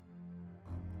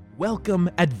Welcome,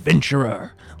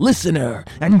 adventurer, listener,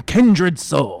 and kindred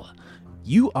soul.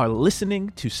 You are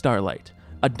listening to Starlight,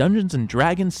 a Dungeons &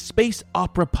 Dragons space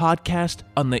opera podcast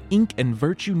on the Ink and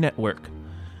Virtue Network.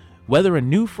 Whether a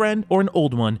new friend or an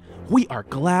old one, we are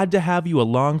glad to have you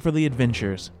along for the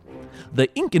adventures.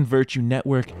 The Ink and Virtue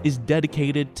Network is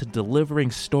dedicated to delivering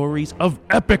stories of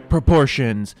epic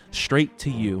proportions straight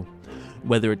to you.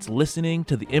 Whether it's listening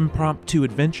to the impromptu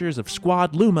adventures of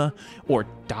Squad Luma or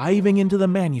diving into the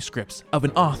manuscripts of an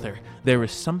author, there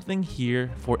is something here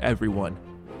for everyone.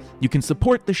 You can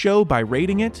support the show by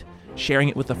rating it, sharing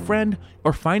it with a friend,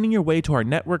 or finding your way to our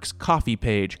network's Ko-fi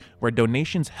page, where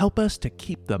donations help us to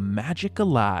keep the magic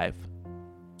alive.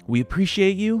 We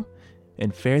appreciate you,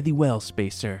 and fare thee well,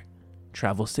 Spacer.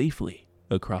 Travel safely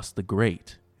across the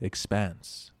great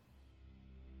expanse.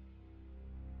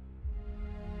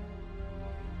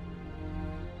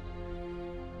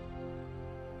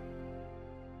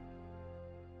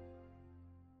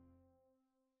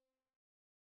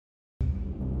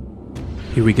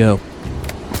 Here we go.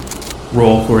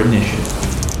 Roll for initiative.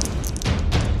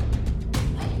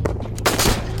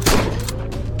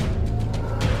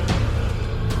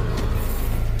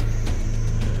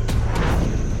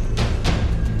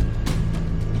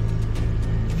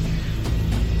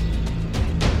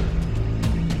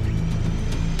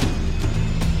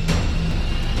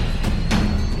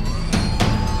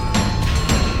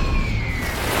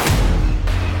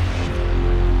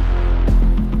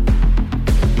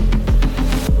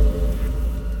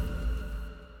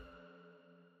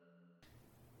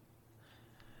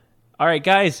 All right,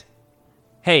 guys.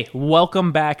 Hey,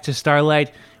 welcome back to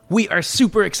Starlight. We are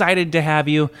super excited to have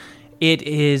you. It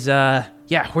is,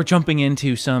 we're jumping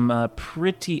into some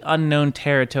pretty unknown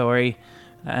territory.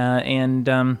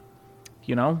 From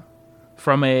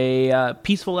a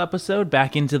peaceful episode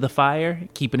back into the fire,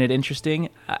 keeping it interesting.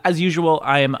 As usual,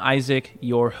 I am Isaac,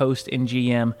 your host and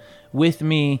GM. With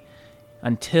me,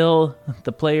 until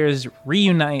the players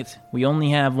reunite, we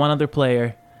only have one other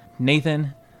player,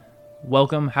 Nathan.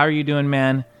 Welcome. How are you doing,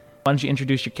 man? Why don't you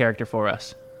introduce your character for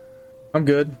us? I'm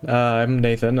good. I'm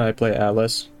Nathan. I play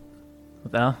Atlas.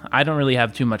 Well, I don't really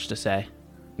have too much to say.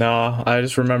 No, I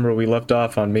just remember we left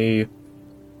off on me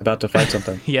about to fight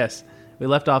something. Yes, we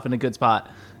left off in a good spot.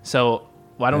 So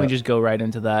why don't we just go right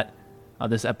into that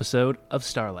on this episode of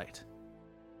Starlight?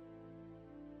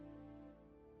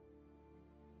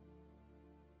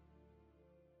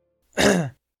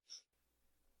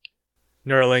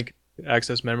 Neuralink.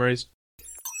 Access memories.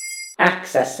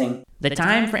 Accessing. The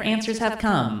time for answers have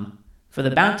come. For the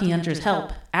bounty hunter's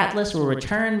help, Atlas will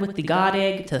return with the God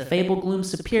Egg to Fablegloom's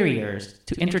superiors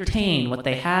to entertain what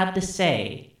they have to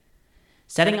say.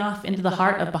 Setting off into the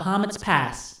heart of Bahamut's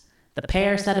Pass, the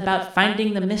pair set about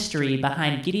finding the mystery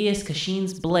behind Gideus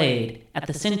Kashin's blade at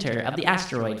the center of the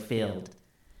asteroid field.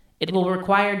 It will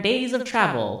require days of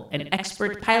travel and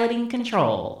expert piloting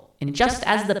control, and just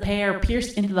as the pair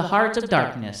pierce into the heart of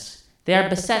darkness, they are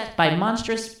beset by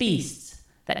monstrous beasts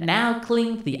that now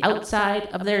cling to the outside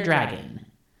of their dragon.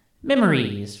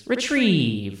 Memories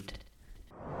retrieved.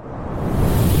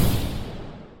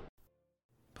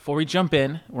 Before we jump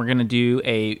in, we're going to do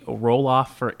a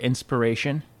roll-off for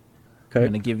inspiration. Okay.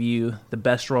 I'm going to give you the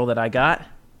best roll that I got,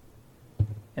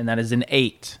 and that is an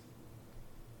 8.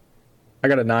 I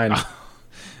got a 9. All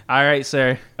right,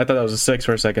 sir. I thought that was a 6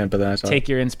 for a second, but then I saw Take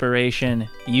your inspiration.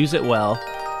 Use it well.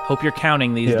 Hope you're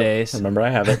counting these days. Remember, I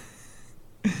have it.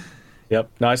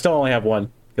 Yep. No, I still only have one,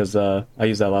 because I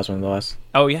used that last one in the last.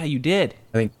 Oh, yeah, you did.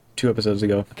 I think 2 episodes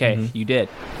ago. Okay, You did.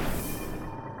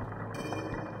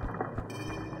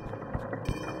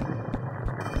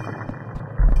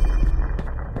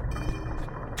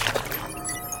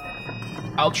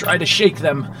 I'll try to shake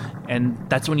them, and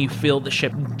that's when you feel the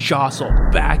ship jostle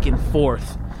back and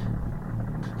forth.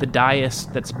 The dais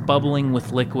that's bubbling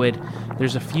with liquid.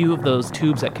 There's a few of those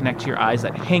tubes that connect to your eyes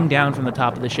that hang down from the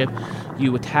top of the ship.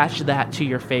 You attach that to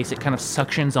your face. It kind of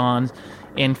suctions on.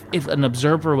 And if an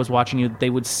observer was watching you, they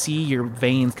would see your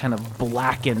veins kind of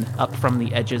blacken up from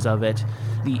the edges of it.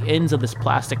 The ends of this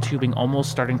plastic tubing almost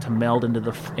starting to meld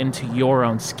into your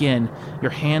own skin.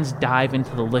 Your hands dive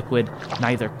into the liquid,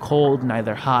 neither cold,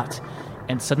 neither hot.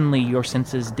 And suddenly your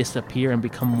senses disappear and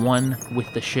become one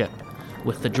with the ship,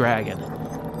 with the dragon.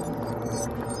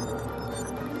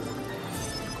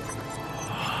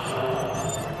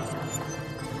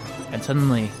 And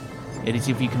suddenly, it is as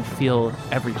if you can feel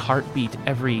every heartbeat,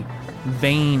 every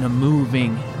vein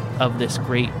moving of this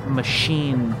great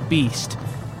machine beast.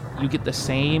 You get the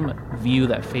same view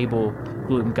that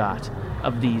Fablegloom got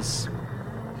of these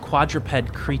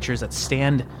quadruped creatures that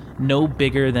stand no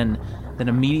bigger than then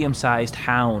a medium-sized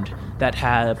hound that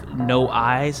have no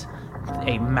eyes,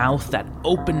 a mouth that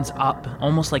opens up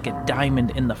almost like a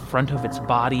diamond in the front of its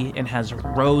body and has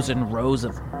rows and rows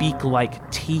of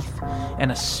beak-like teeth,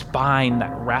 and a spine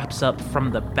that wraps up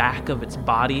from the back of its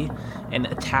body and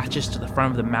attaches to the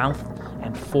front of the mouth,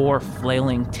 and 4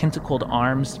 flailing tentacled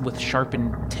arms with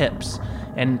sharpened tips.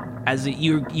 And as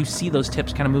you see those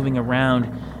tips kind of moving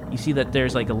around, you see that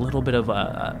there's like a little bit of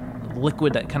a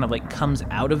liquid that kind of like comes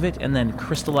out of it and then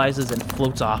crystallizes and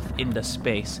floats off into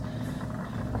space.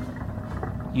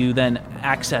 You then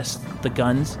access the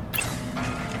guns.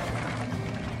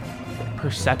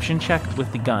 Perception check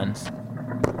with the guns.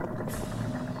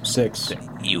 6.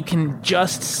 You can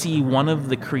just see one of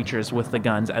the creatures with the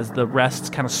guns as the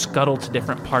rest kind of scuttle to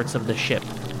different parts of the ship.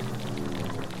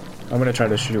 I'm gonna try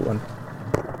to shoot one.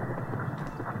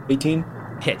 18.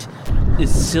 Hit.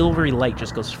 This silvery light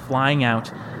just goes flying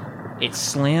out. It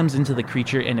slams into the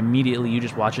creature, and immediately you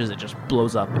just watch as it just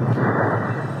blows up.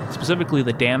 Specifically,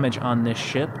 the damage on this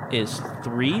ship is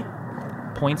 3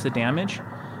 points of damage,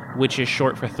 which is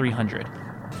short for 300.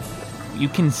 You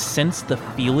can sense the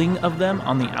feeling of them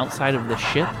on the outside of the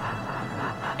ship,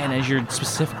 and as you're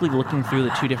specifically looking through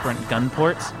the 2 different gun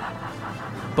ports,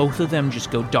 both of them just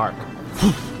go dark.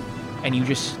 And you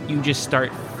just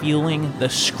start feeling the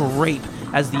scrape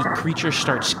as the creature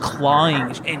starts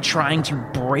clawing and trying to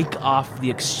break off the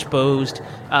exposed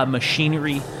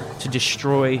machinery to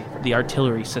destroy the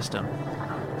artillery system.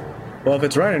 Well, if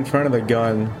it's right in front of the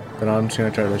gun, then I'm just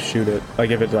gonna try to shoot it.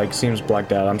 Like, if it like seems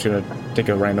blacked out, I'm just gonna take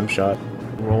a random shot.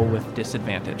 Roll with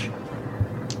disadvantage.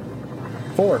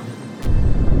 4.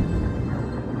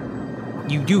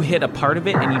 You do hit a part of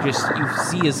it, and you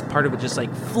see as part of it just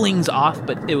like flings off,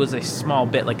 but it was a small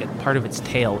bit, like a part of its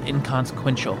tail,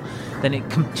 inconsequential. Then it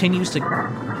continues to,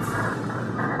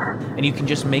 and you can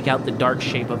just make out the dark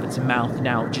shape of its mouth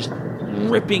now, just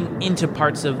ripping into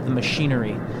parts of the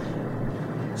machinery.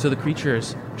 So the creature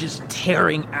is just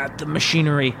tearing at the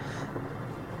machinery.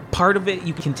 Part of it,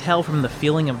 you can tell from the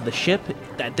feeling of the ship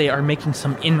that they are making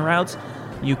some inroads.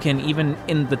 You can, even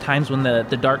in the times when the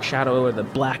dark shadow or the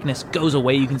blackness goes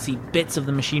away, you can see bits of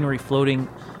the machinery floating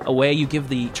away. You give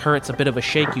the turrets a bit of a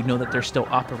shake, you know that they're still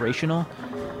operational.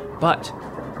 But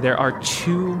there are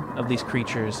 2 of these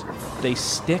creatures. They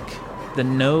stick the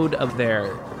node of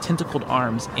their tentacled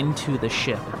arms into the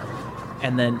ship.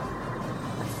 And then,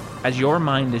 as your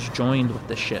mind is joined with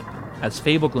the ship, as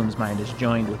Fablegloom's mind is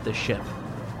joined with the ship,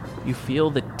 you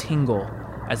feel the tingle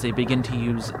as they begin to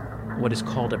use what is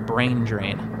called a brain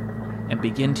drain, and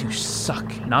begin to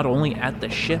suck not only at the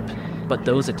ship, but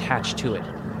those attached to it.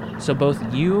 So both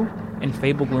you and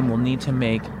Fablegloom will need to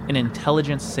make an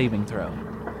intelligence saving throw.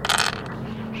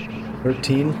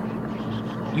 13.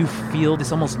 You feel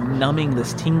this almost numbing,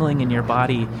 this tingling in your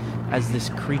body as this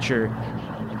creature,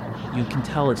 you can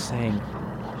tell it's saying,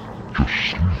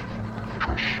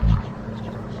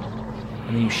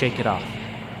 and then you shake it off.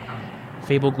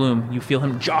 Fablegloom, you feel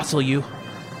him jostle you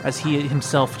as he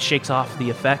himself shakes off the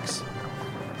effects.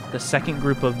 The second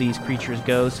group of these creatures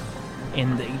goes,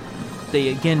 and they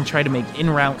again try to make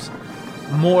inroads.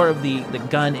 More of the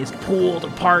gun is pulled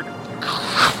apart.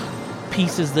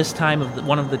 Pieces this time of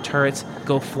one of the turrets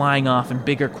go flying off in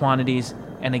bigger quantities,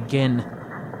 and again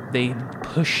they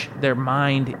push their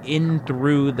mind in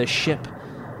through the ship,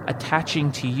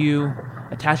 attaching to you,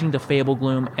 attaching to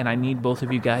Fablegloom, and I need both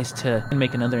of you guys to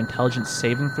make another intelligence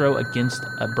saving throw against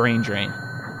a brain drain.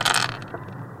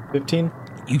 15.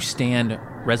 You stand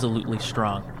resolutely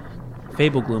strong.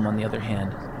 Fablegloom, on the other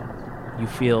hand, you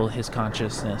feel his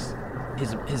consciousness,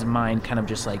 his mind kind of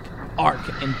just like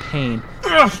arc in pain.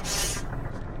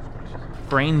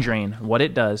 Brain drain, what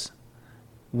it does,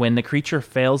 when the creature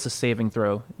fails a saving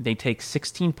throw, they take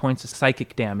 16 points of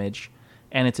psychic damage,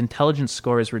 and its intelligence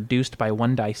score is reduced by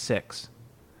 1 die 6.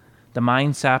 The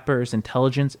Mind Sapper's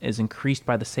intelligence is increased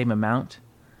by the same amount,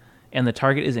 and the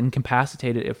target is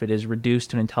incapacitated if it is reduced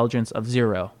to an intelligence of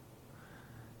 0.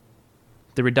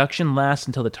 The reduction lasts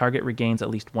until the target regains at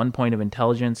least 1 point of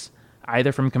intelligence,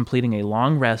 either from completing a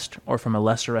long rest or from a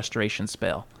lesser restoration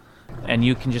spell. And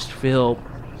you can just feel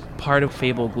part of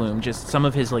Fablegloom, just some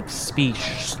of his like speech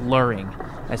slurring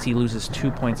as he loses 2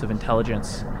 points of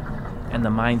intelligence, and the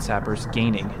Mind Sapper's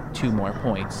gaining 2 more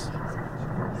points.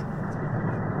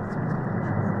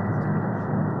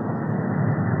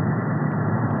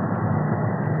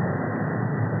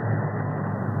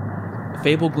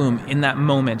 Fablegloom, in that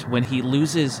moment, when he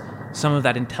loses some of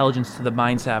that intelligence to the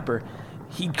Mind Sapper,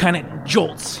 he kind of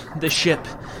jolts the ship,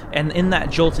 and in that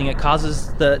jolting, it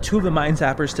causes the two of the mine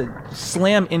sappers to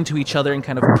slam into each other and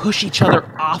kind of push each other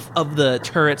off of the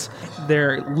turrets,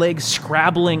 their legs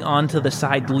scrabbling onto the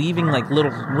side, leaving like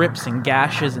little rips and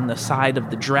gashes in the side of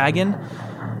the dragon,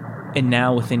 and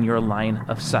now within your line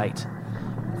of sight.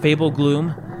 Fable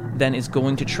Gloom then is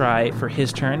going to try, for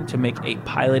his turn, to make a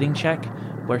piloting check,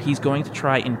 where he's going to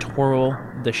try and twirl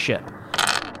the ship.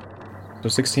 So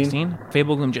 16?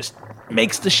 Fable Gloom just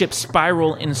makes the ship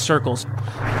spiral in circles.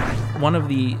 One of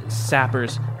the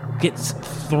sappers gets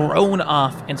thrown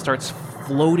off and starts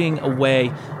floating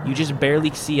away. You just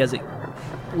barely see as it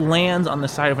lands on the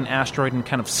side of an asteroid and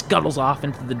kind of scuttles off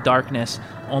into the darkness,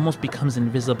 almost becomes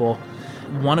invisible.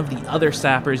 One of the other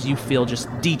sappers you feel just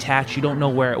detached. You don't know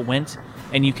where it went,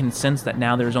 and you can sense that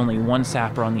now there's only one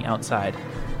sapper on the outside.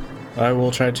 I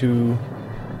will try to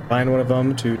find one of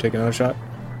them to take another shot.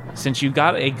 Since you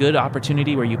got a good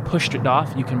opportunity where you pushed it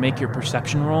off, you can make your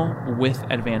perception roll with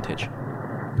advantage.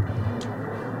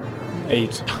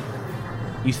 8.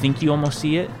 You think you almost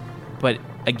see it, but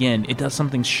again, it does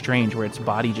something strange where its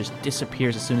body just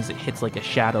disappears as soon as it hits like a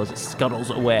shadow, as it scuttles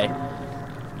away.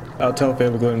 I'll tell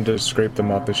Fable Gloom to scrape them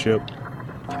off the ship.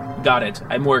 Got it.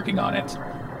 I'm working on it.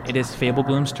 It is Fable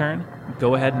Gloom's turn.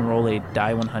 Go ahead and roll a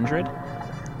die 100.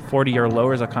 40 or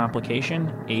lower is a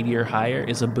complication. 80 or higher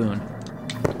is a boon.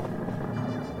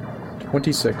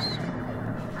 26.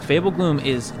 Fable Gloom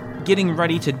is getting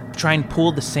ready to try and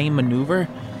pull the same maneuver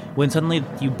when suddenly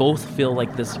you both feel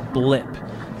like this blip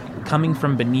coming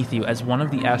from beneath you as one of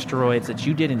the asteroids that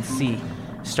you didn't see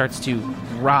starts to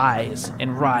rise,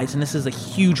 and this is a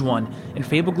huge one, and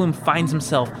Fable Gloom finds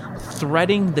himself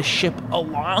threading the ship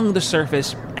along the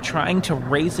surface, trying to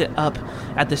raise it up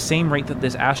at the same rate that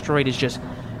this asteroid is just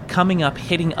coming up,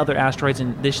 hitting other asteroids,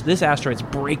 and this asteroid's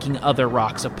breaking other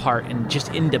rocks apart and just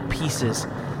into pieces.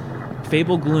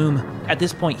 Fable Gloom, at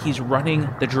this point, he's running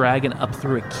the dragon up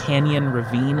through a canyon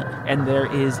ravine, and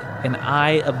there is an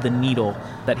eye of the needle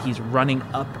that he's running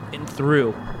up and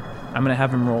through. I'm going to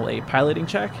have him roll a piloting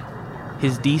check.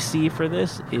 His DC for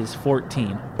this is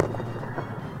 14.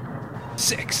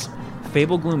 6.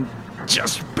 Fable Gloom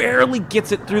just barely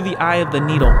gets it through the eye of the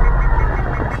needle.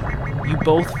 You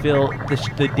both feel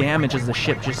the damage as the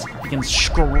ship just begins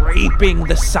scraping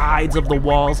the sides of the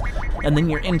walls, and then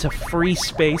you're into free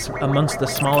space amongst the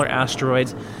smaller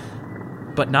asteroids,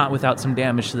 but not without some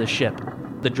damage to the ship.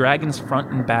 The dragon's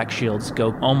front and back shields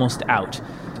go almost out,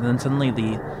 and then suddenly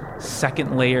the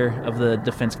second layer of the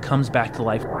defense comes back to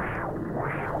life.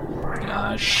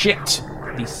 Shit!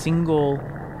 The single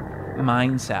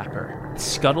mine sapper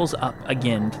scuttles up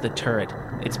again to the turret,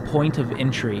 its point of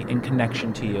entry and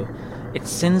connection to you. It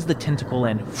sends the tentacle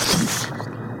in.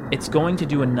 It's going to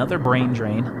do another brain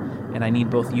drain, and I need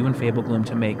both you and Fable Gloom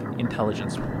to make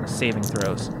intelligence saving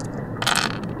throws.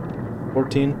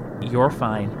 14. You're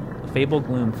fine. Fable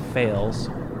Gloom fails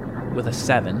with a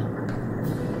 7,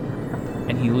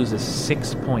 and he loses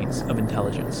 6 points of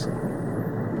intelligence.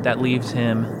 That leaves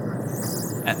him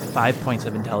at 5 points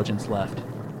of intelligence left.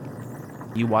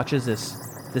 You watch as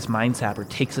this mine sapper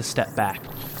takes a step back,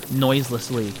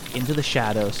 noiselessly into the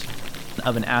shadows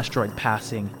of an asteroid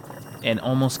passing, and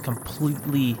almost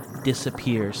completely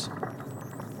disappears.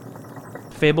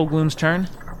 Fable Gloom's turn.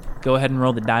 Go ahead and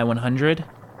roll the die 100.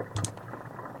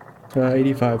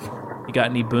 85. You got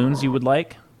any boons you would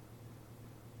like?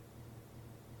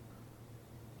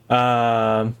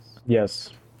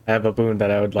 Yes. I have a boon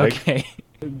that I would like. Okay.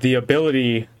 The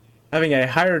ability, having a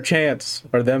higher chance,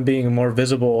 or them being more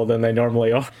visible than they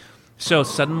normally are. So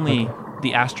suddenly,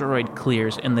 the asteroid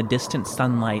clears and the distant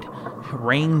sunlight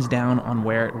rains down on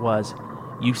where it was.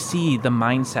 You see the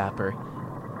mine sapper,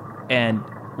 and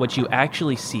what you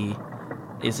actually see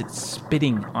is it's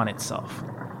spitting on itself,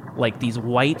 like these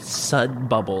white sud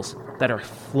bubbles that are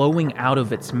flowing out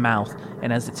of its mouth,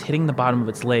 and as it's hitting the bottom of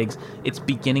its legs, it's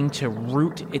beginning to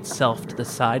root itself to the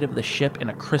side of the ship, and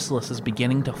a chrysalis is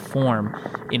beginning to form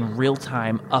in real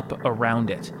time up around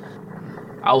it.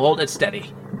 I'll hold it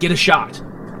steady. Get a shot.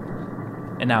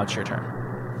 And now it's your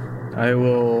turn. I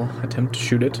will attempt to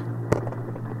shoot it.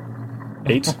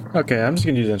 8? Okay, I'm just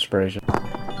gonna use inspiration.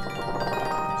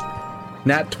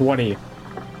 Nat 20.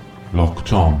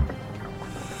 Locked on.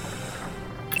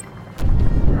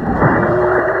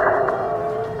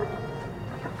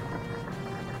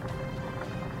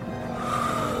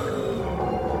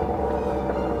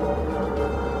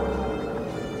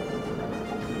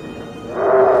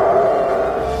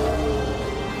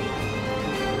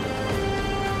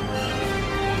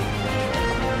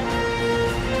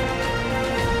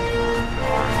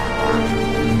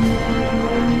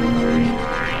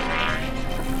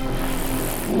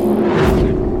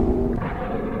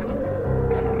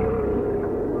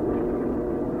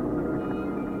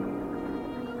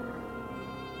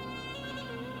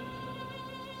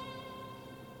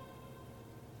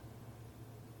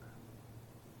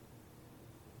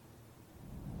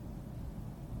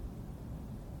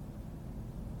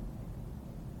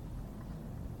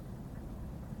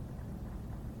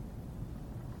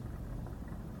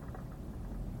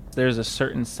 there's a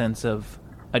certain sense of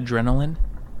adrenaline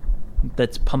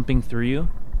that's pumping through you,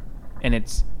 and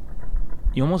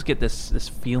you almost get this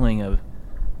feeling of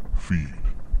Feed.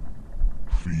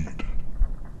 Feed.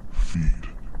 Feed.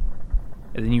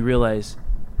 and then you realize,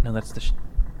 no, that's the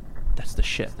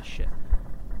ship.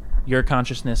 Your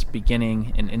consciousness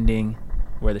beginning and ending,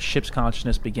 where the ship's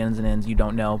consciousness begins and ends, you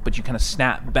don't know, but you kind of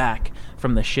snap back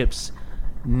from the ship's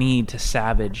need to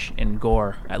savage and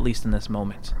gore, at least in this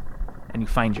moment, and you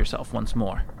find yourself once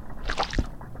more.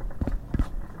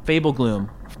 Fablegloom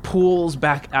pulls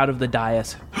back out of the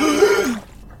dais,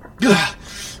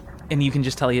 and you can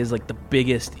just tell he has like the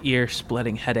biggest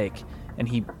ear-splitting headache, and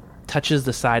he touches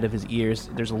the side of his ears.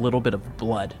 There's a little bit of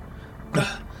blood.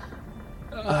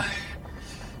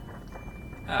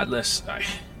 Atlas,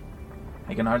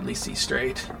 I can hardly see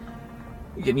straight.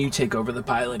 Can you take over the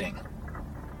piloting?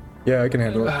 Yeah, I can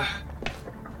handle it.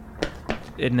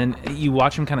 And then you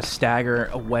watch him kind of stagger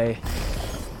away.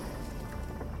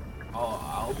 Oh,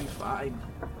 I'll be fine.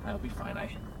 I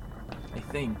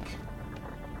think.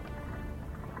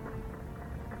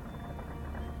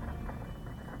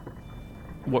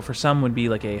 What for some would be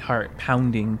like a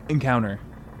heart-pounding encounter,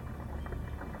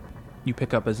 you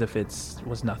pick up as if it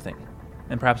was nothing.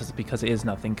 And perhaps it's because it is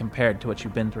nothing compared to what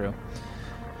you've been through.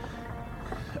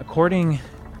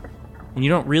 And you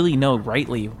don't really know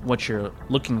rightly what you're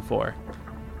looking for.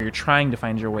 You're trying to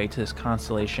find your way to this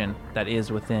constellation that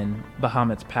is within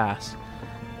Bahamut's Pass.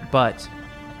 But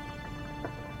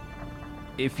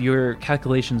if your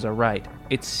calculations are right,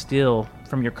 it's still,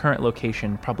 from your current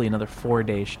location, probably another 4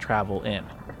 days travel in.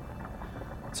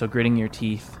 So gritting your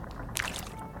teeth,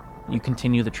 you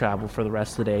continue the travel for the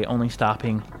rest of the day, only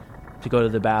stopping to go to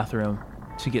the bathroom,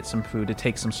 to get some food, to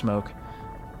take some smoke.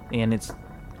 And it's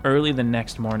early the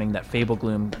next morning that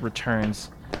Fablegloom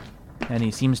returns, and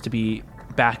he seems to be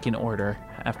back in order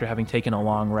after having taken a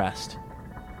long rest.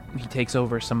 He takes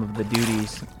over some of the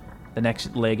duties. The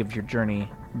next leg of your journey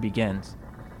begins.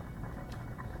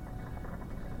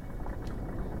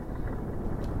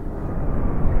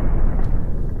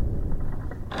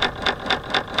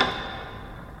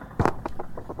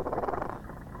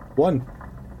 One.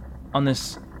 On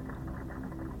this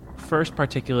first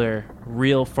particular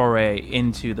real foray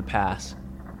into the pass,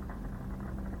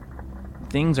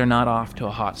 things are not off to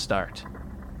a hot start.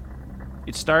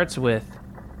 It starts with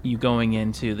you going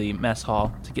into the mess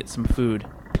hall to get some food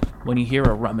when you hear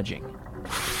a rummaging.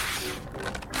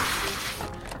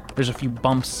 There's a few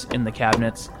bumps in the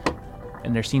cabinets,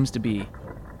 and there seems to be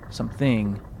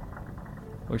something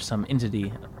or some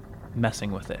entity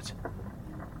messing with it.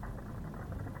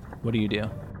 What do you do?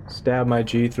 Stab my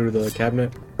G through the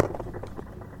cabinet.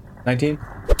 19.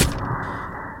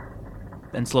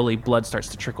 Then slowly blood starts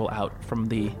to trickle out from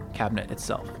the cabinet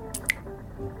itself.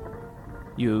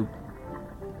 You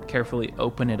carefully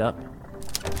open it up,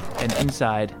 and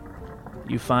inside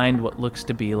you find what looks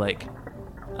to be like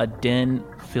a den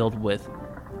filled with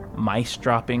mice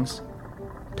droppings,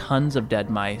 tons of dead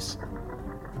mice,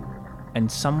 and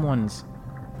someone's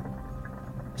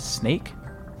snake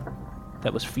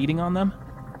that was feeding on them.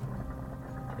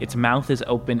 Its mouth is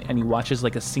open, and he watches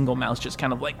like a single mouse just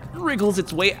kind of like wriggles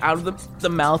its way out of the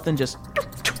mouth and just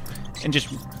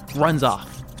runs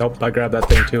off. Nope, I grab that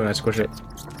thing too and I squish it.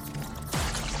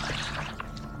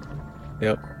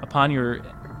 Yep. Upon your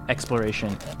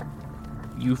exploration,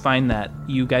 you find that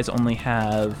you guys only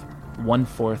have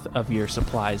 1/4 of your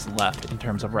supplies left in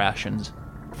terms of rations.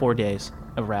 4 days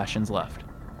of rations left.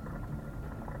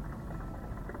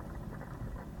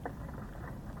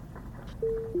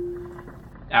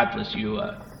 Atlas, you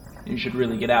should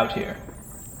really get out here.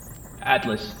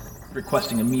 Atlas,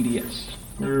 requesting immediate.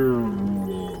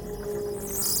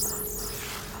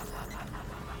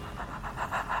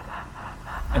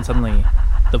 And suddenly,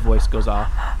 the voice goes off.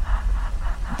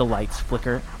 The lights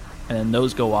flicker, and then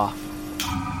those go off.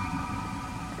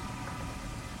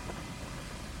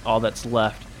 All that's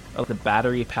left are the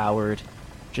battery-powered,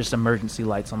 just emergency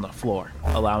lights on the floor,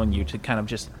 allowing you to kind of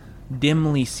just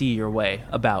dimly see your way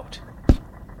about.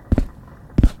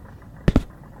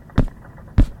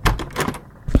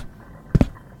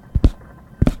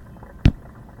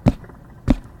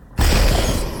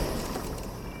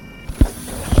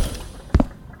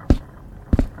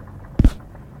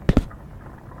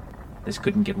 This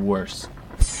couldn't get worse.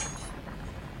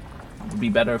 It would be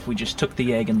better if we just took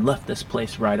the egg and left this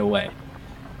place right away.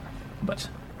 But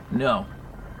no.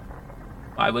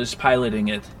 I was piloting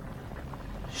it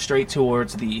straight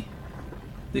towards the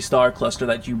star cluster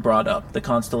that you brought up, the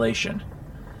constellation,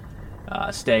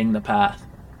 staying the path,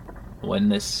 when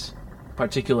this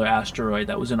particular asteroid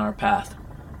that was in our path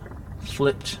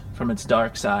flipped from its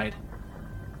dark side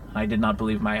I did not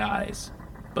believe my eyes,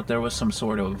 but there was some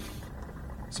sort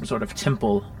of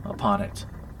temple upon it.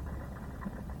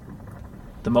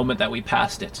 The moment that we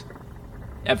passed it,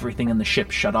 everything in the ship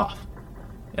shut off,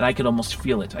 and I could almost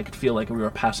feel it. I could feel like we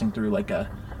were passing through like a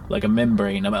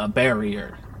membrane, a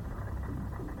barrier,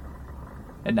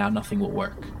 and now nothing will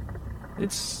work.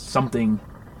 It's something.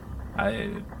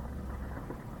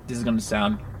 This is going to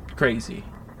sound crazy,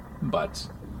 but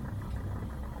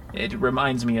it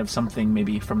reminds me of something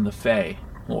maybe from the Fae,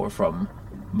 or from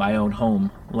my own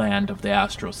homeland of the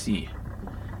Astral Sea.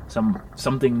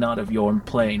 Something not of your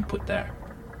plane put there.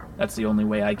 That's the only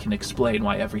way I can explain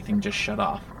why everything just shut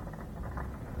off.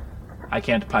 I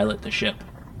can't pilot the ship.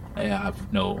 There's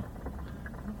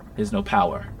no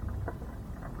power.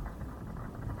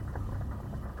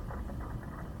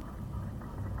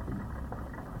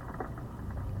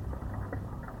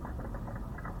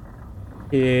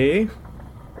 Okay.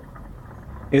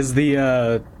 Is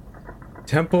the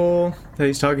temple that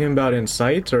he's talking about in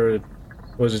sight, or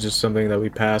was it just something that we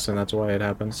passed and that's why it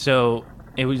happened? So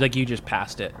it was like you just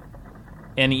passed it.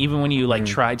 And even when you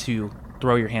try to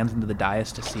throw your hands into the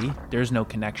dais to see, there's no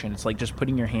connection. It's like just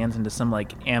putting your hands into some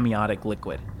amniotic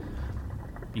liquid.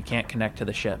 You can't connect to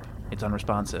the ship. It's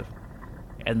unresponsive.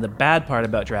 And the bad part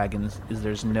about dragons is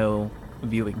there's no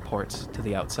viewing ports to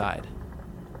the outside.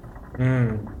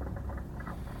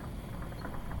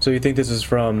 So you think this is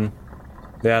from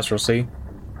the Astral Sea?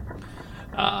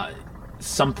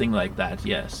 Something like that,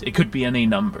 yes. It could be any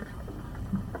number.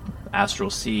 Astral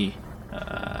Sea.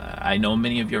 I know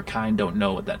many of your kind don't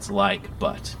know what that's like,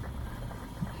 but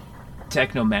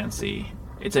technomancy,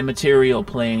 it's a material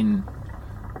plane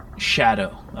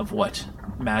shadow of what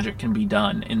magic can be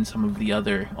done in some of the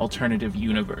other alternative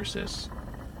universes.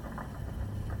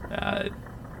 That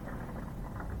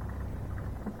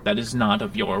is not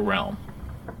of your realm.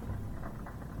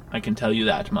 I can tell you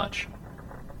that much.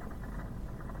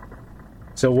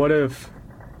 So what if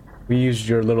we used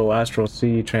your little Astral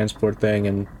Sea transport thing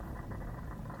and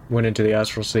went into the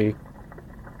Astral Sea?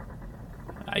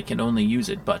 I can only use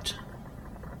it but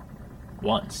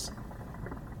once.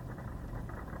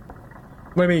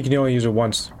 Maybe you can only use it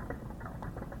once.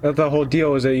 The whole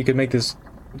deal is that you could make this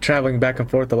traveling back and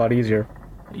forth a lot easier.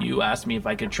 You asked me if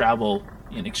I could travel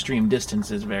in extreme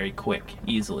distances very quick,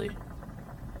 easily.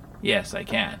 Yes, I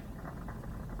can.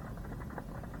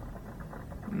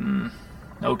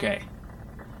 Okay.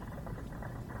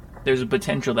 There's a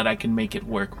potential that I can make it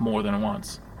work more than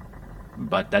once.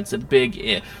 But that's a big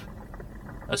if.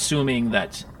 Assuming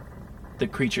that the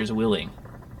creature's willing.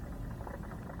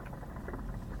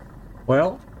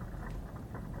 Well,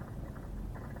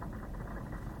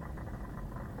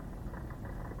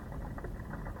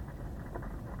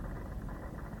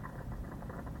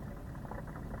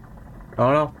 I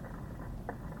don't know.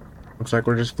 Looks like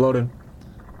we're just floating.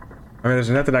 I mean, there's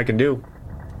nothing I can do.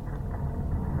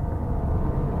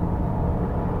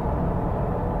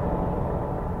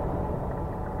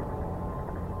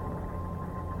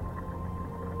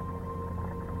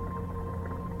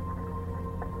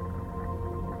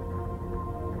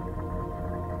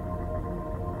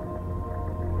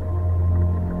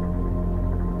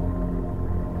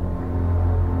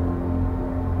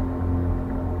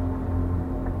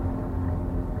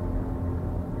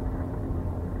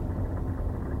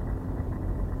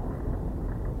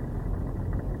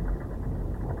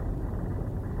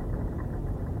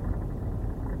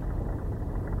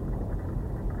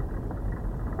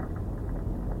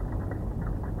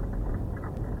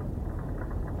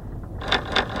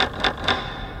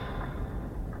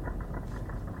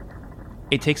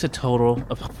 It takes a total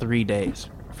of 3 days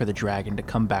for the dragon to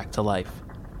come back to life.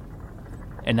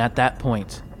 And at that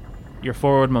point, your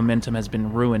forward momentum has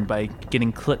been ruined by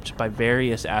getting clipped by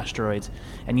various asteroids,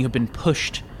 and you have been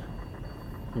pushed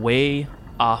way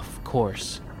off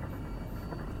course.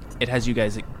 It has you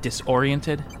guys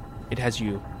disoriented. It has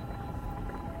you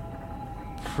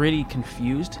pretty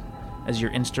confused, as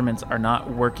your instruments are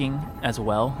not working as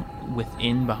well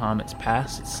within Bahamut's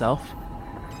Pass itself.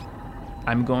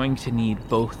 I'm going to need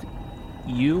both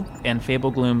you and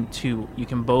Fablegloom to, you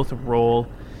can both roll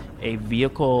a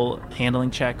vehicle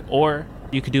handling check, or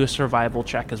you could do a survival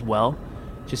check as well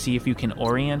to see if you can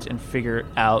orient and figure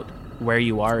out where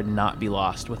you are and not be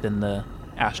lost within the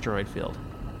asteroid field.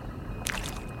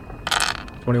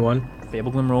 21.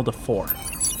 Fablegloom rolled a 4.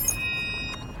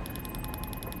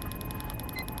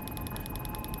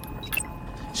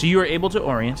 So you are able to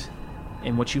orient,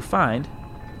 and what you find,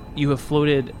 you have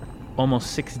floated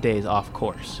almost 6 days off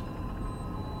course.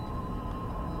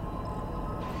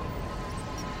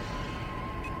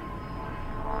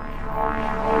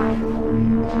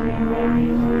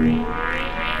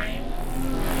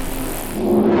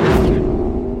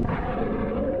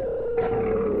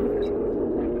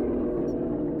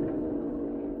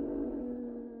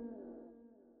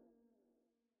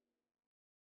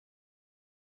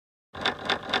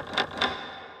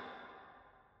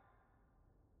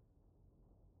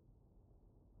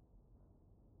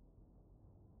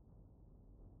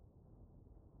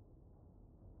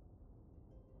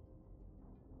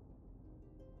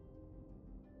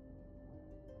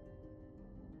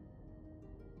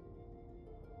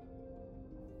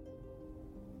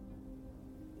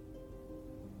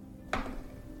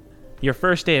 Your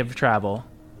first day of travel,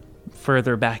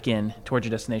 further back in towards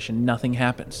your destination, nothing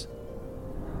happens.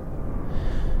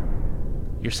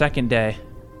 Your second day,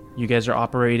 you guys are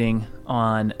operating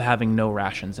on having no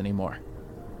rations anymore.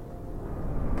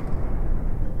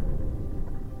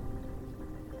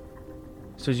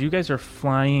 So as you guys are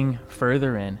flying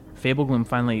further in, Fablegloom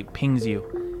finally pings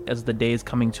you as the day is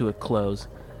coming to a close,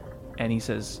 and he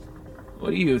says, "What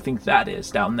do you think that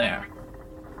is down there?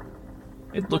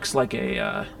 It looks like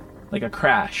a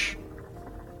crash."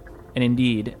 And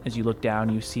indeed, as you look down,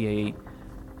 you see a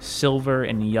silver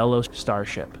and yellow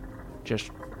starship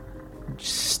just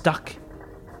stuck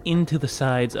into the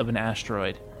sides of an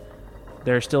asteroid.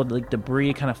 There's still like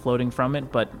debris kind of floating from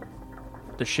it, but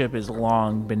the ship has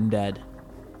long been dead.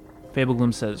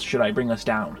 Fablegloom says, "Should I bring us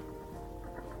down?"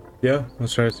 Yeah,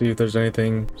 let's try to see if there's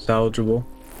anything salvageable.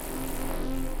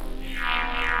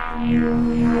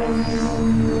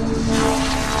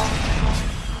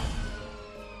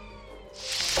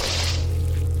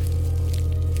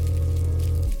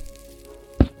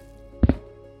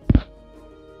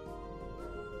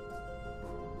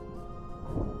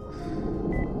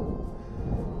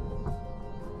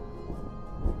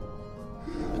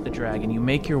 The dragon, you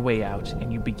make your way out,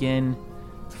 and you begin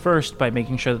first by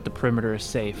making sure that the perimeter is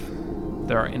safe.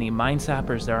 There aren't any mind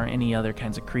sappers, there aren't any other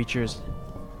kinds of creatures,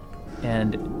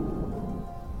 and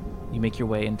you make your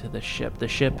way into the ship. The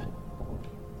ship,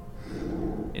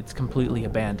 it's completely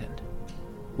abandoned.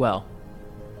 Well,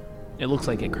 it looks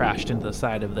like it crashed into the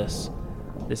side of this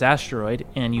asteroid,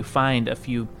 and you find a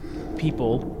few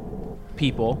people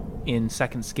in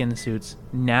second skin suits,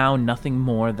 now nothing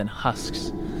more than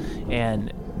husks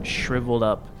and shriveled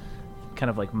up, kind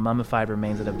of like mummified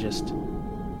remains that have just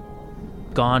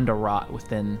gone to rot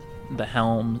within the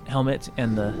helmet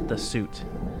and the suit.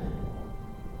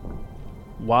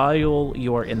 While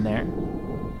you're in there,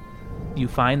 you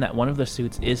find that one of the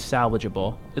suits is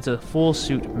salvageable. It's a full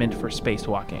suit meant for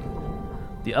spacewalking.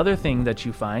 The other thing that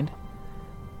you find,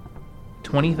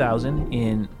 20,000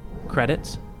 in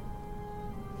credits.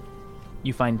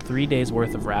 You find 3 days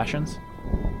worth of rations.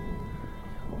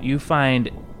 You find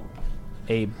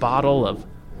a bottle of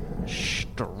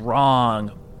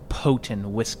strong, potent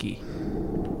whiskey.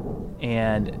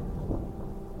 And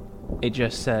it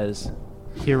just says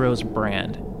Hero's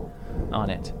Brand on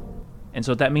it. And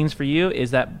so what that means for you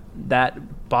is that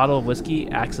that bottle of whiskey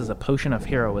acts as a potion of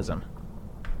heroism.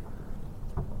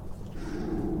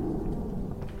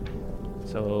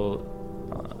 So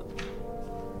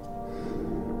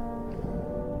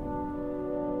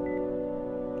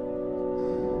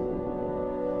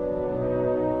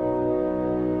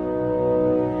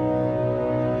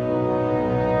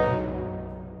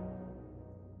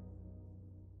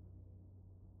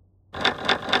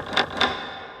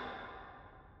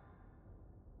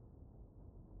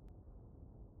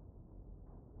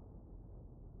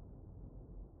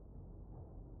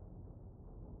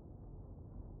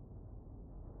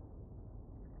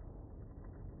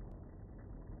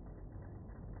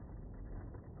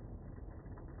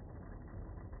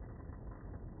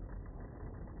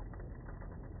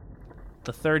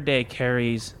the third day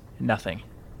carries nothing.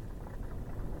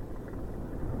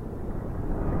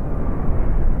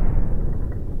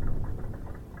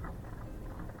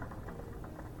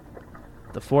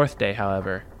 The fourth day,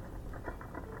 however,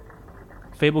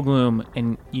 Fablegloom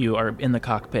and you are in the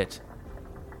cockpit.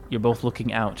 You're both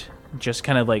looking out, just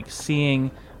kind of like seeing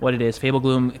what it is.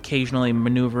 Fablegloom occasionally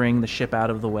maneuvering the ship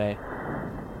out of the way.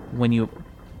 When you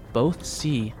both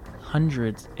see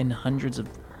hundreds and hundreds of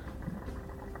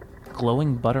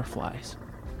glowing butterflies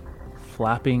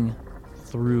flapping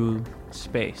through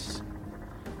space,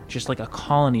 just like a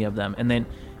colony of them, and then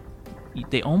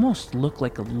they almost look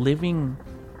like a living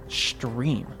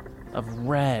stream of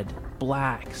red,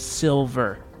 black,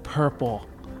 silver, purple.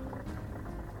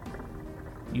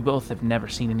 You both have never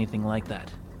seen anything like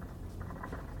that.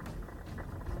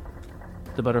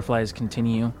 The butterflies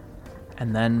continue,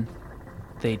 and then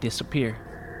they disappear.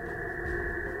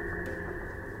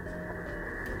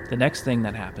 The next thing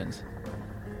that happens,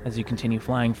 as you continue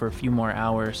flying for a few more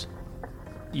hours,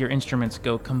 your instruments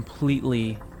go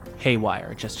completely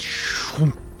haywire, just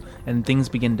shoo, and things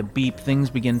begin to beep, things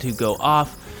begin to go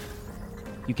off.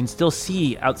 You can still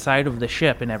see outside of the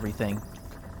ship and everything.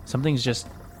 Something's just,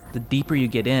 the deeper you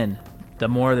get in, the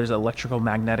more there's electrical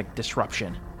magnetic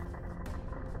disruption.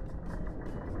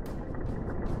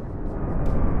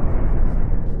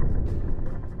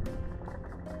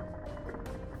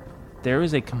 There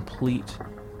is a complete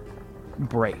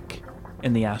break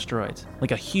in the asteroids,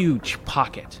 like a huge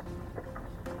pocket.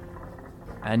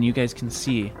 And you guys can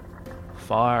see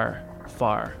far,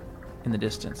 far in the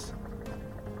distance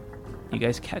you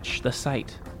guys catch the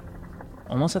sight,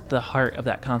 almost at the heart of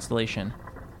that constellation,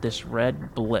 this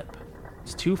red blip.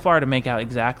 It's too far to make out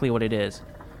exactly what it is,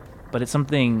 but it's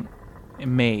something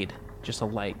made, just a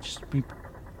light, just bloop,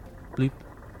 bloop,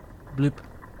 bloop.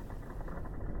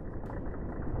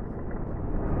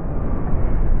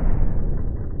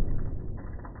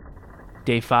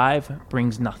 Day 5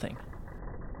 brings nothing.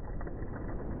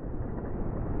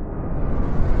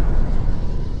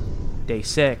 Day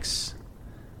 6,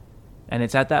 and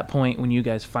it's at that point when you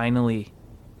guys finally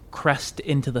crest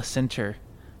into the center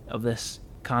of this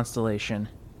constellation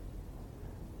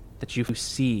that you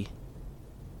see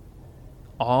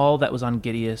all that was on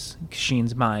Gideus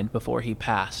Kashin's mind before he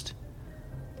passed.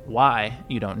 Why,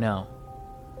 you don't know.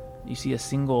 You see a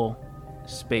single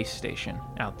space station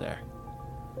out there.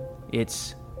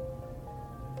 It's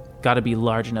got to be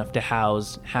large enough to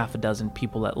house half a dozen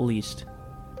people at least.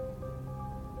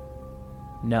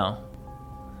 No.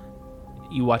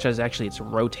 You watch as actually it's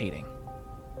rotating.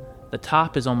 The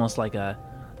top is almost like a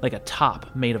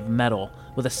top made of metal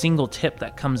with a single tip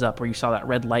that comes up where you saw that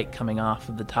red light coming off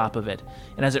of the top of it.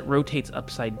 And as it rotates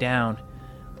upside down,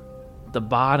 the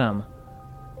bottom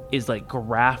is like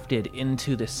grafted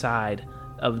into the side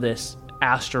of this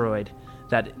asteroid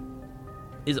that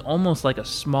is almost like a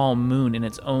small moon in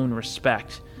its own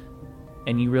respect.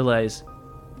 And you realize,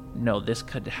 no, this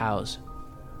could house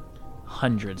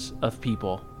hundreds of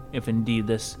people if indeed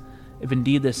this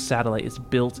satellite is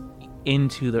built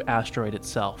into the asteroid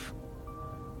itself.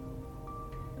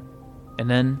 And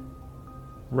then,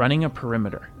 running a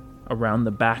perimeter around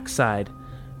the backside,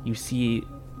 you see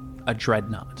a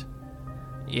dreadnought.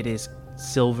 It is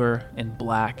silver and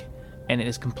black, and it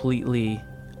is completely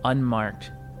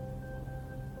unmarked.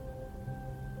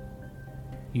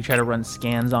 You try to run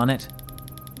scans on it.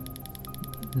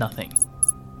 Nothing.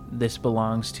 This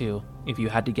belongs to, if you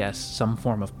had to guess, some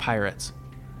form of pirates.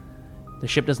 The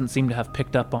ship doesn't seem to have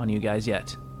picked up on you guys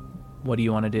yet. What do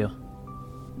you want to do?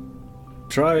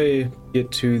 Try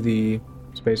get to the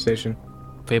space station.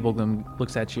 Fablegloom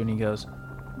looks at you and he goes,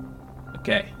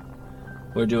 "Okay,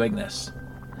 we're doing this.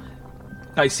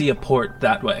 I see a port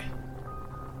that way.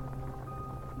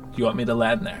 Do you want me to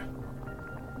land there?"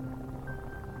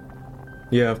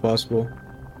 Yeah, if possible.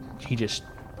 He just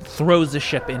throws the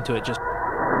ship into it, just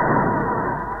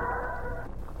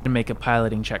to make a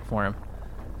piloting check for him.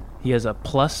 He has a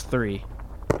 +3.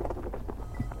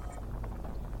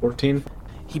 14.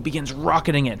 He begins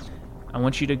rocketing it. I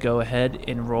want you to go ahead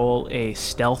and roll a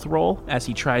stealth roll as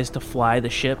he tries to fly the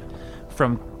ship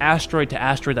from asteroid to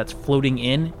asteroid that's floating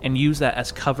in and use that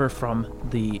as cover from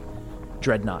the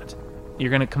dreadnought. You're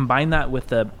going to combine that with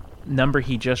the number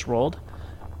he just rolled,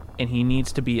 and he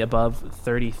needs to be above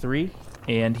 33,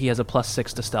 and he has a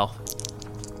 +6 to stealth.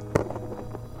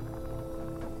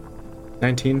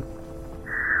 19.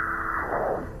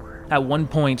 At one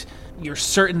point, you're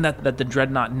certain that the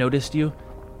dreadnought noticed you,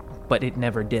 but it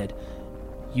never did.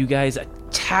 You guys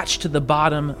attach to the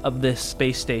bottom of this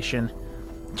space station,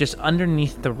 just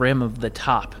underneath the rim of the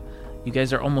top. You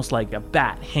guys are almost like a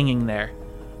bat hanging there.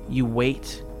 You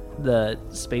wait, the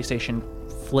space station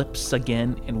flips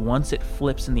again, and once it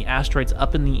flips and the asteroid's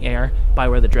up in the air by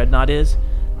where the dreadnought is,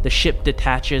 the ship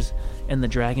detaches and the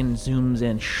dragon zooms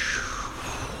in,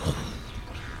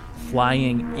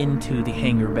 flying into the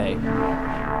hangar bay.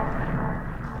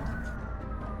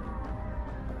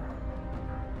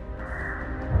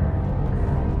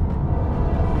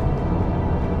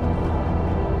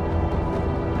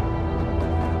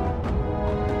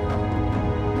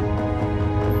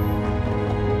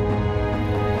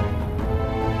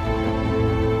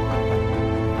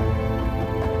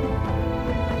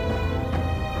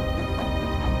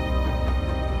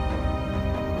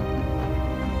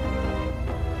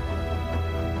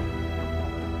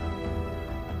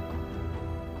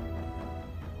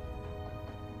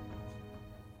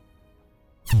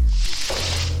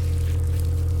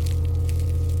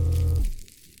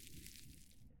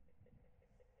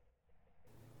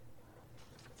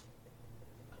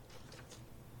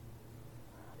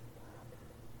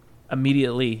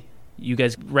 Immediately, you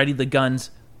guys ready the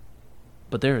guns,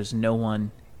 but there is no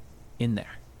one in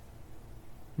there.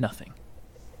 Nothing.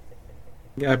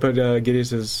 Yeah, I put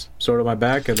Gideus's sword on my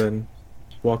back and then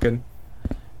walk in.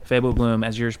 Fablegloom,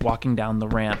 as you're walking down the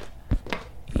ramp,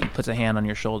 he puts a hand on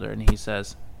your shoulder and he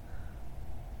says,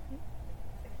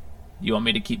 "You want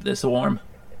me to keep this warm?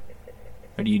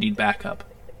 Or do you need backup?"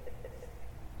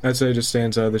 I'd say just stay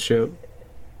inside the ship.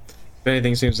 If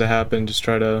anything seems to happen, just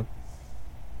try to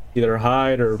either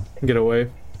hide or get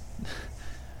away.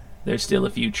 "There's still a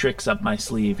few tricks up my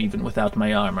sleeve, even without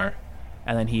my armor."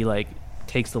 And then he,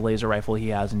 takes the laser rifle he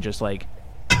has and just,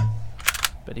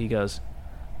 But he goes,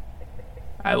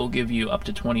 I will give you up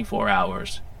to 24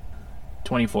 hours.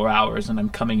 24 hours and I'm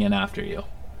coming in after you.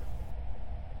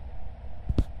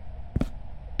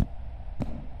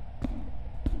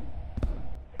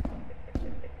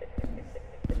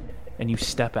 And you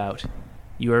step out.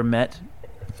 You are met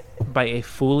by a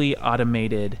fully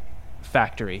automated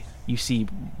factory. You see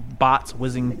bots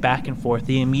whizzing back and forth.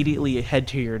 They immediately head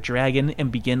to your dragon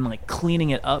and begin like cleaning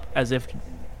it up as if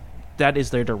that is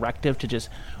their directive to just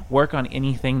work on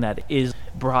anything that is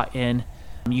brought in.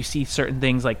 You see certain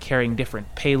things like carrying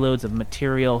different payloads of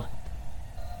material.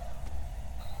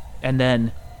 And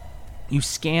then you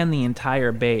scan the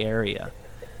entire Bay Area.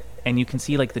 And you can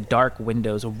see like the dark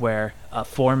windows of where a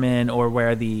foreman or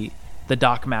where the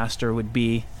dock master would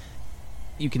be.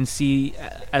 You can see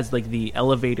as like the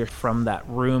elevator from that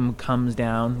room comes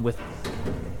down with...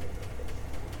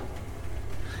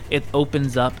 It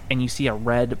opens up and you see a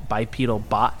red bipedal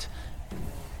bot.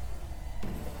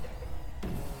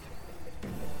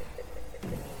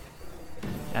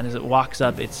 And as it walks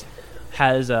up, it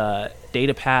has a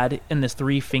data pad in this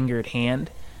 3-fingered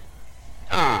hand.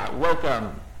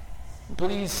 Welcome.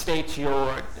 Please state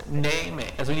your name,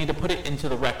 as we need to put it into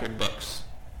the record books.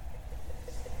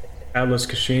 Atlas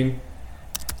Kashin.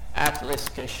 Atlas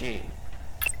Kashin.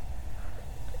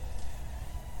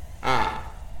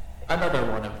 Another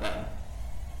one of them.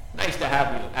 Nice to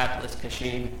have you, Atlas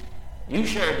Kashin. You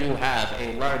sure do have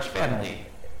a large family.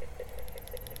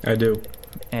 I do.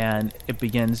 And it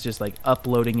begins just like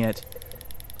uploading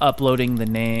the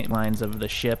name lines of the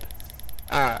ship.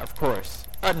 Of course.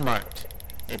 Unmarked.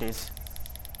 It is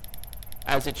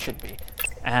as it should be.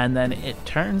 And then it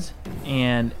turns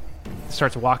and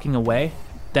starts walking away.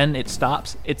 Then it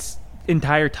stops. Its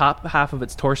entire top half of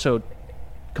its torso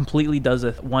completely does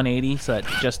a 180, so that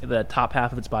just the top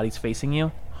half of its body's facing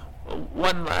you.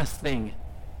 One last thing.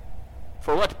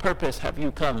 For what purpose have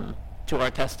you come to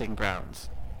our testing grounds?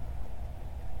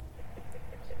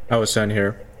 I was sent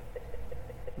here.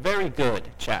 Very good,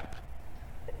 chap.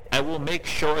 I will make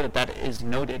sure that is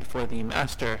noted for the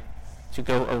master to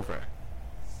go over.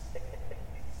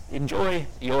 Enjoy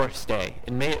your stay,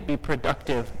 and may it be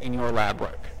productive in your lab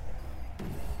work.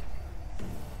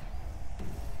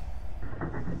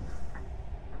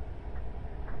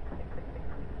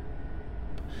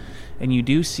 And you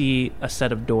do see a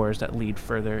set of doors that lead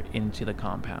further into the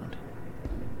compound.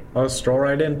 I'll stroll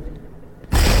right in.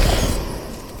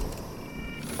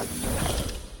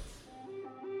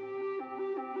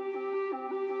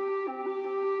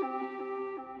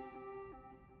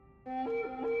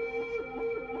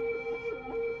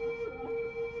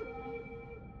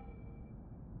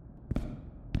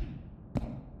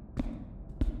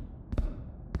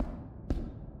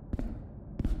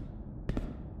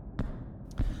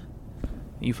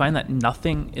 You find that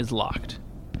nothing is locked.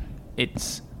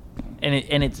 It's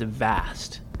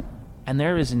vast, and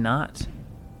there is not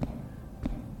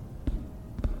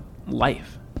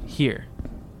life here.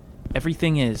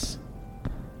 Everything is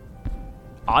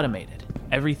automated.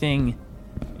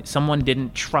 Someone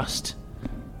didn't trust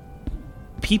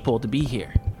people to be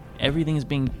here. Everything is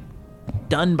being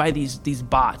done by these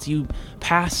bots. You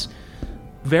pass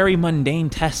very mundane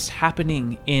tests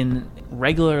happening in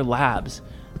regular labs.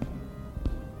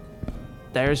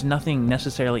 There's nothing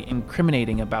necessarily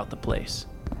incriminating about the place.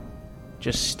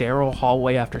 Just sterile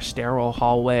hallway after sterile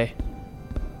hallway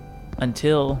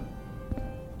until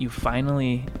you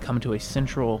finally come to a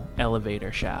central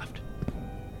elevator shaft.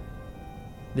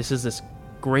 This is this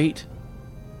great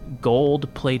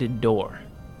gold-plated door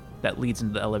that leads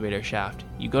into the elevator shaft.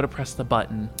 You go to press the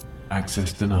button.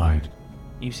 Access denied.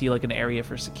 You see like an area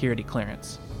for security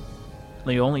clearance.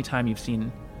 The only time you've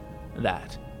seen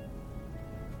that.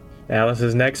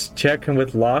 Alice's next check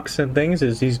with locks and things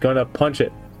is he's gonna punch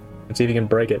it and see if he can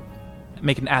break it.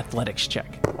 Make an athletics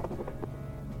check.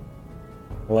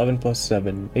 11 plus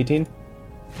 7. 18?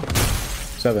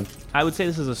 7. I would say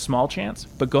this is a small chance,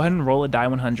 but go ahead and roll a die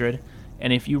 100.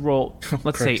 And if you roll,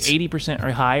 let's say 80%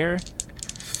 or higher,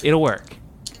 it'll work.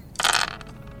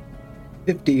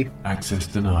 50. Access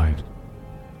denied.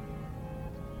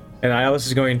 And Alice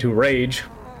is going to rage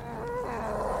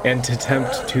and to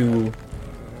attempt to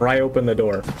pry open the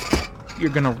door. You're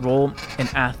gonna roll an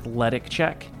athletic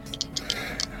check.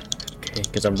 Okay,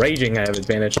 because I'm raging, I have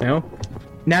advantage now.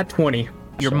 Nat 20.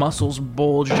 Your muscles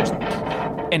bulge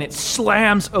and it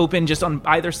slams open just on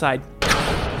either side.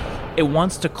 It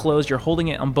wants to close. You're holding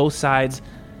it on both sides,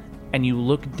 and you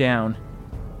look down,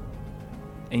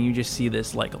 and you just see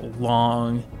this like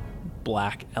long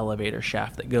black elevator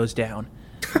shaft that goes down.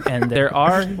 And there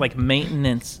are like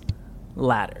maintenance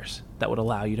ladders that would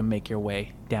allow you to make your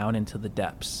way down into the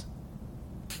depths.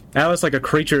 Atlas, like a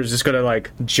creature, is just gonna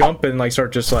like jump and like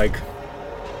start just like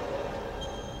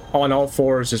on all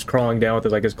fours, just crawling down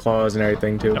with like his claws and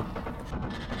everything too. Yep.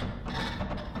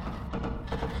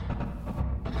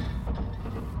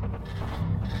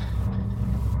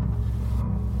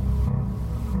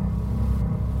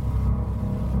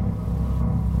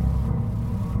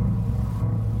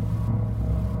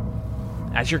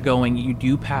 As you're going, you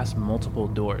do pass multiple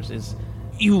doors.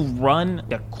 You run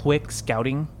a quick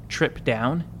scouting trip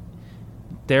down.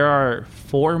 There are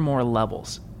 4 more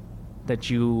levels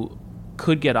that you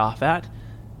could get off at,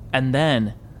 and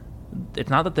then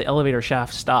it's not that the elevator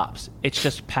shaft stops, it's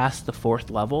just past the 4th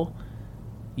level.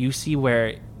 You see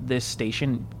where this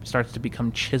station starts to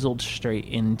become chiseled straight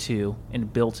into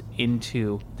and built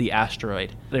into the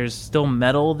asteroid. There's still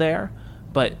metal there,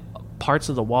 but parts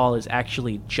of the wall is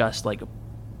actually just like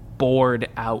bored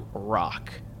out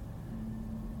rock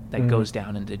that goes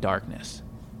down into darkness.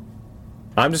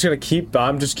 I'm just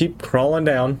keep crawling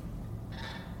down.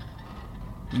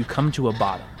 You come to a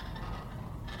bottom.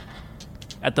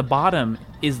 At the bottom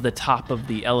is the top of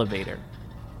the elevator.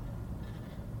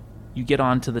 You get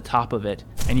onto the top of it,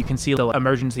 and you can see the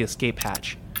emergency escape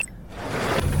hatch.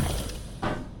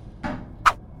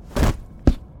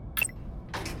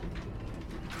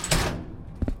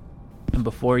 And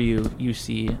before you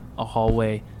see a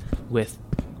hallway with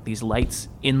these lights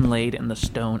inlaid in the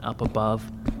stone up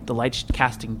above. The lights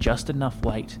casting just enough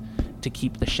light to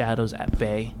keep the shadows at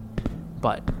bay.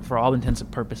 But for all intents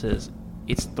and purposes,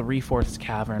 it's 3/4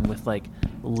 cavern with like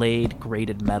laid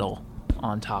grated metal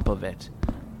on top of it.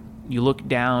 You look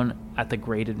down at the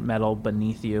grated metal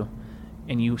beneath you,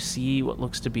 and you see what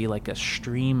looks to be like a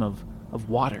stream of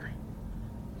water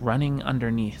running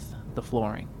underneath the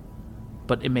flooring.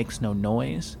 But it makes no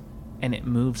noise, and it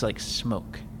moves like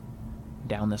smoke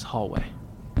down this hallway.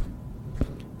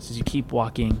 So as you keep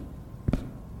walking,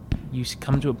 you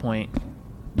come to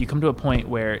a point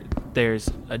where there's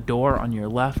a door on your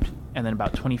left, and then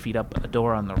about 20 feet up, a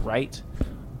door on the right.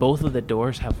 Both of the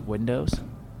doors have windows.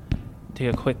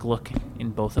 Take a quick look in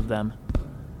both of them.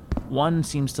 One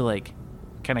seems to like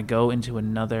kind of go into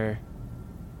another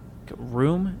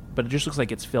room, but it just looks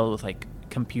like it's filled with like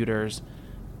computers,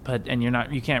 and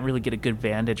you can't really get a good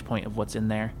vantage point of what's in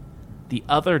there. The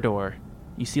other door,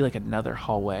 you see like another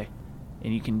hallway,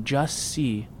 and you can just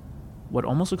see what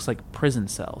almost looks like prison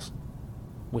cells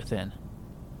within.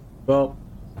 Well,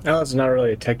 Alan's not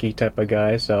really a techie type of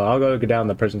guy, so I'll go down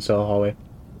the prison cell hallway.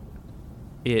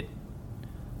 It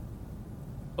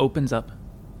opens up,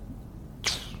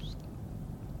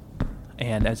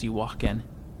 and as you walk in,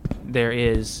 there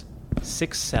is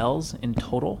 6 cells in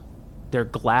total. They're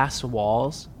glass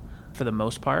walls for the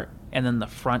most part, and then the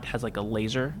front has like a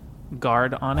laser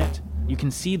guard on it. You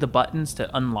can see the buttons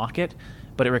to unlock it,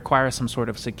 but it requires some sort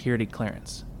of security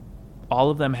clearance. All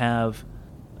of them have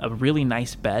a really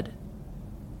nice bed.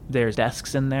 There's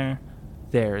desks in there.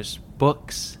 There's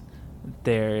books.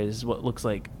 There's what looks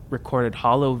like recorded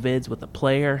holo vids with a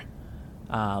player.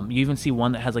 You even see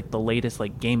one that has like the latest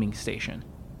like gaming station.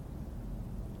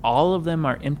 All of them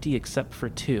are empty except for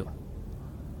 2.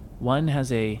 One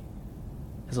has a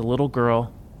little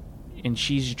girl, and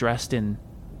she's dressed in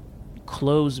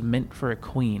clothes meant for a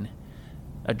queen.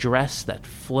 A dress that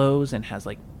flows and has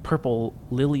like purple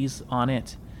lilies on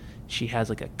it. She has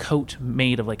like a coat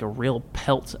made of like a real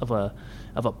pelt of a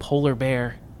polar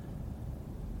bear.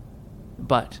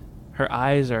 But her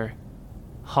eyes are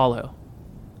hollow,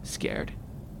 scared.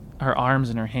 Her arms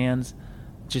and her hands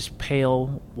just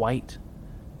pale white,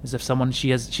 as if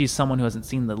she's someone who hasn't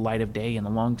seen the light of day in a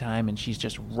long time, and she's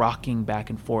just rocking back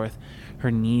and forth,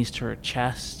 her knees to her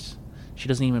chest. She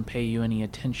doesn't even pay you any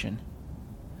attention.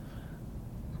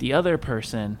 The other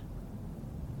person,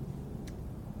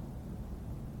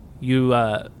 you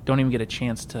don't even get a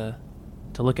chance to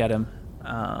look at him.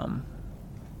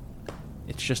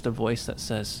 It's just a voice that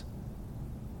says,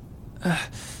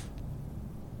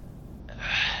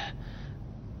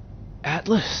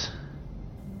 Atlas.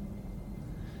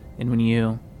 And when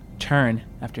you turn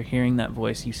after hearing that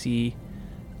voice, you see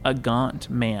a gaunt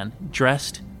man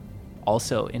dressed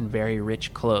also in very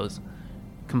rich clothes,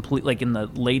 complete like in the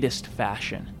latest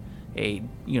fashion. A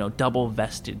double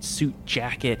vested suit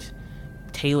jacket,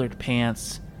 tailored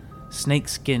pants,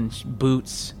 snakeskin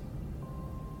boots.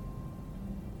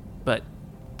 But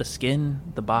the skin,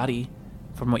 the body,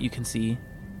 from what you can see,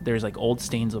 there's like old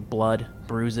stains of blood,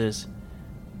 bruises,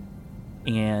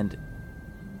 and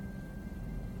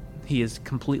he is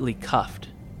completely cuffed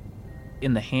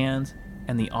in the hands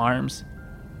and the arms.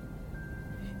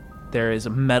 There is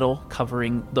metal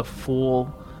covering the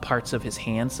full parts of his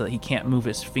hands so that he can't move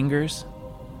his fingers.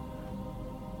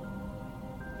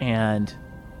 And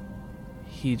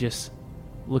he just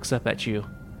looks up at you.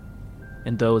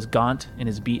 And though as gaunt and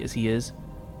as beat as he is,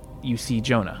 you see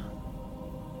Jonah.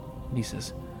 And he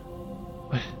says,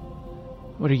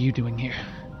 What are you doing here?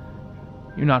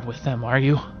 You're not with them, are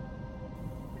you?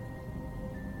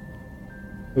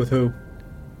 With who?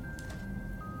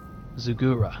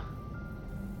 Zagura.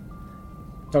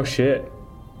 Oh shit.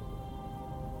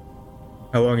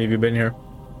 How long have you been here?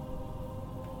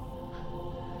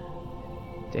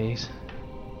 Days.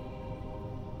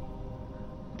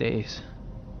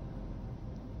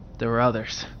 There were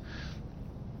others.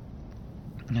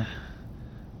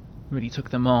 But he took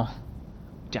them all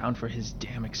down for his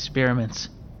damn experiments.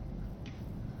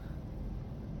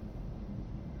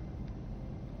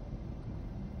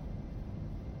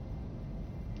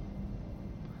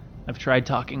 I've tried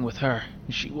talking with her.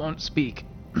 She won't speak.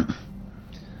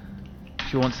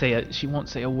 She won't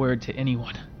say a word to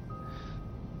anyone.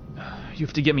 You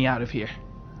have to get me out of here.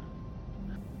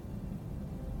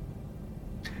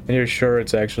 And you're sure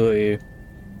it's actually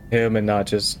him and not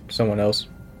just someone else?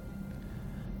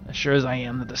 As sure as I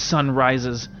am that the sun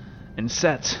rises and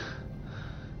sets.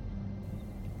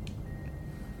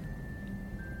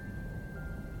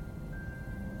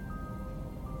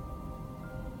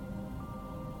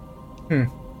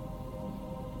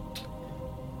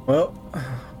 Well,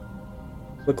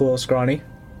 look a little scrawny.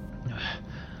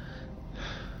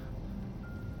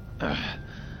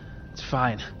 It's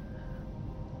fine.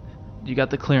 You got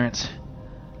the clearance.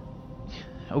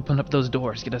 Open up those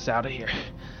doors. Get us out of here.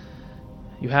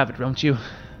 You have it, don't you?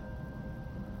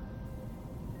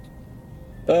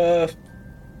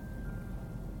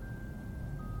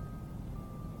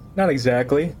 Not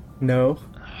exactly. No.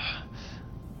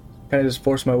 Kind of just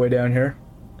forced my way down here.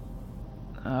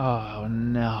 Oh,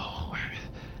 no.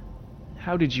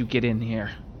 How did you get in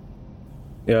here?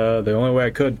 Yeah, the only way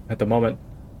I could at the moment.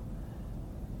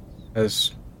 I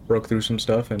just broke through some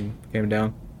stuff and came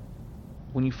down.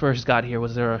 When you first got here,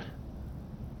 was there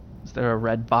a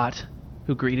red bot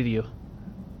who greeted you?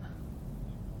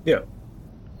 Yeah.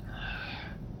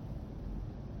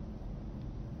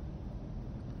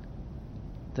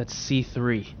 That's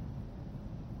C3.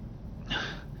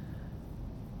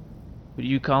 Would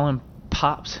you call him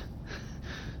Pops?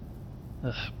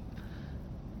 Ugh.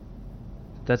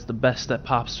 That's the best that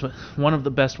Pops... One of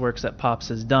the best works that Pops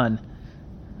has done.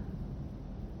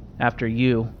 After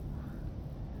you.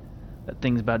 That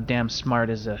thing's about damn smart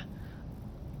as a...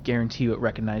 Guarantee you it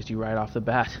recognized you right off the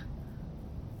bat.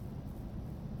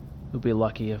 We'll be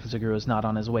lucky if Zaguru's not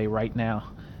on his way right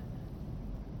now.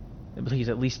 Please,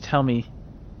 at least tell me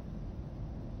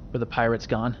where the pirate's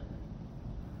gone.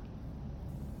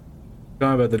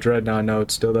 Talking about the Dreadnought, no,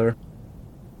 it's still there.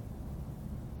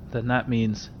 Then that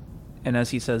means... And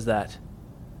as he says that,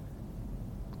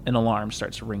 an alarm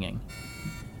starts ringing.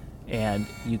 And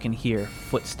you can hear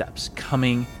footsteps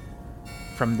coming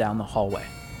from down the hallway.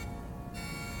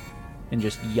 And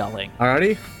just yelling.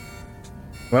 Alrighty.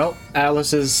 Well,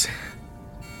 Atlas's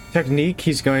technique,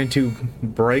 he's going to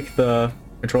break the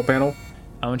control panel.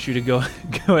 I want you to go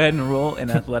ahead and roll an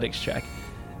athletics check.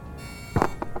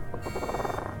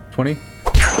 20.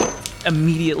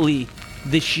 Immediately,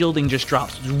 the shielding just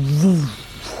drops.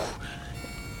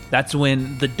 That's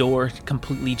when the door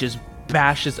completely just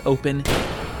bashes open.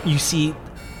 You see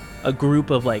a group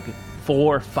of like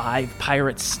 4 or 5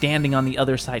 pirates standing on the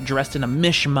other side, dressed in a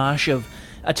mishmash of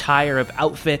attire, of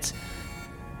outfits,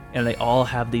 and they all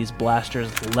have these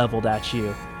blasters leveled at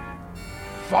you.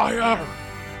 Fire!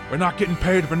 We're not getting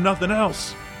paid for nothing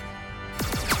else.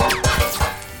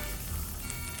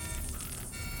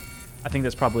 I think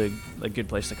that's probably a good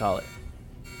place to call it.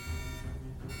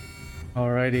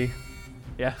 Alrighty.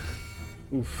 Yeah.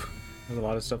 Oof. There's a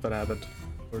lot of stuff that happened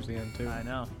towards the end, too. I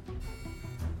know.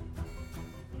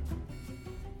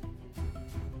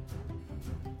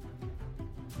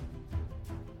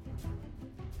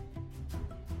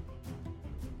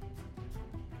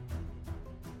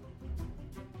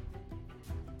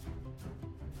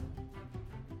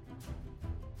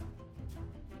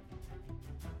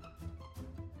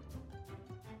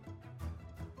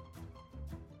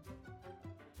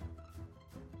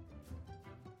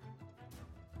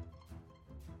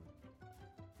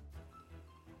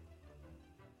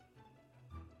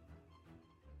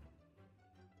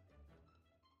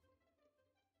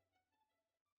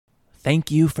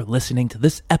 Thank you for listening to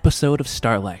this episode of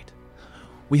Starlight.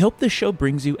 We hope this show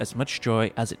brings you as much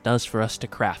joy as it does for us to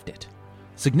craft it.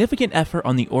 Significant effort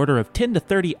on the order of 10 to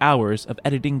 30 hours of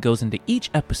editing goes into each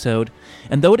episode,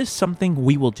 and though it is something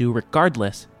we will do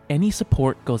regardless, any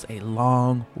support goes a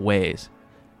long ways.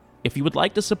 If you would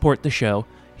like to support the show,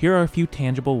 here are a few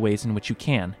tangible ways in which you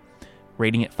can.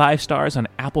 Rating it 5 stars on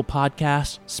Apple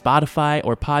Podcasts, Spotify,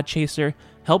 or Podchaser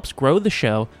helps grow the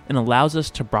show and allows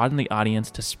us to broaden the audience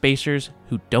to spacers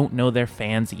who don't know their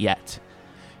fans yet.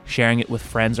 Sharing it with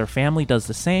friends or family does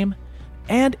the same.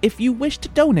 And if you wish to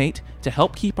donate to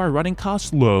help keep our running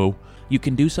costs low, you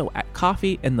can do so at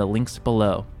Ko-fi in the links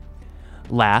below.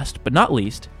 Last but not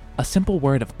least, a simple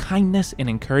word of kindness and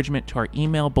encouragement to our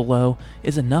email below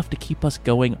is enough to keep us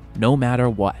going no matter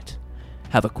what.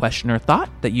 Have a question or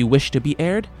thought that you wish to be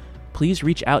aired? Please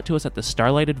reach out to us at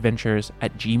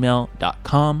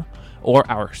thestarlightadventures@gmail.com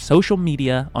or our social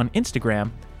media on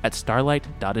Instagram at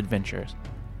starlight.adventures.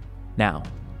 Now,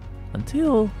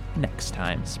 until next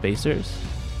time, Spacers.